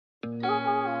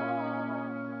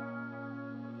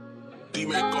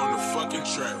T-Mac on the fucking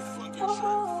track.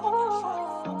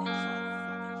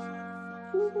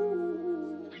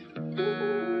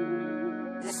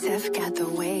 Steph got the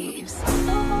waves.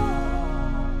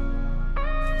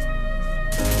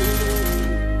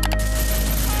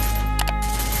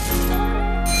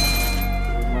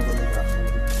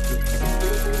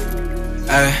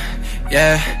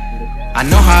 Yeah, I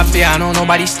know how I be, I know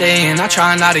nobody staying. I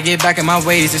try not to get back in my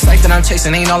ways. This life that I'm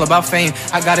chasing ain't all about fame.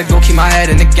 I gotta go keep my head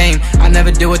in the game. I never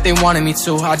did what they wanted me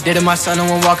to. I did it myself, no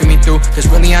one walking me through.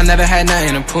 Cause really I never had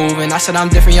nothing to prove. And I said I'm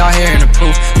different, y'all hearing the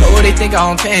proof. But they think I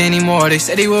don't care anymore. They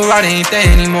said they were right, they ain't there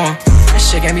anymore. That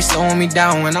shit can't be slowing me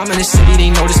down. When I'm in the city, they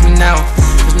notice me now.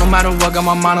 Cause no matter what, got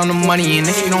my mind on the money. And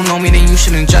if you don't know me, then you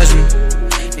shouldn't judge me.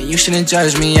 Then you shouldn't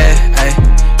judge me, yeah, ay.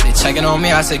 Checking on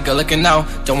me, I said good looking out.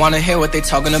 Don't wanna hear what they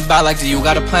talking about. Like, do you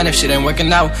got a plan if shit ain't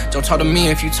working out? Don't talk to me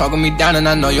if you talking me down. And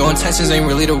I know your intentions ain't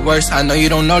really the worst. I know you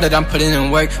don't know that I'm putting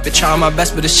in work. Been trying my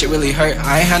best, but this shit really hurt.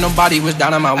 I ain't had nobody, was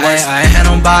down on my worst. I ain't had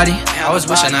nobody, I was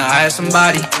wishing I had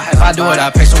somebody. If I do it, I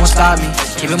pray someone stop me.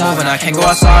 Keep it moving, I can't go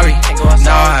out sorry.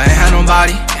 No, I ain't had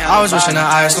nobody, I was wishing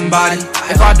I had somebody.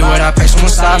 If I do it, I pray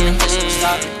someone stop me.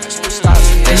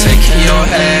 They say keep your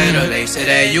head up, they say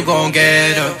that you gon'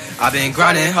 get up. I've been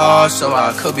grinding hard so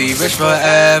I could be rich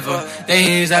forever.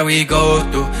 Things that we go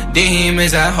through,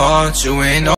 demons that haunt you, and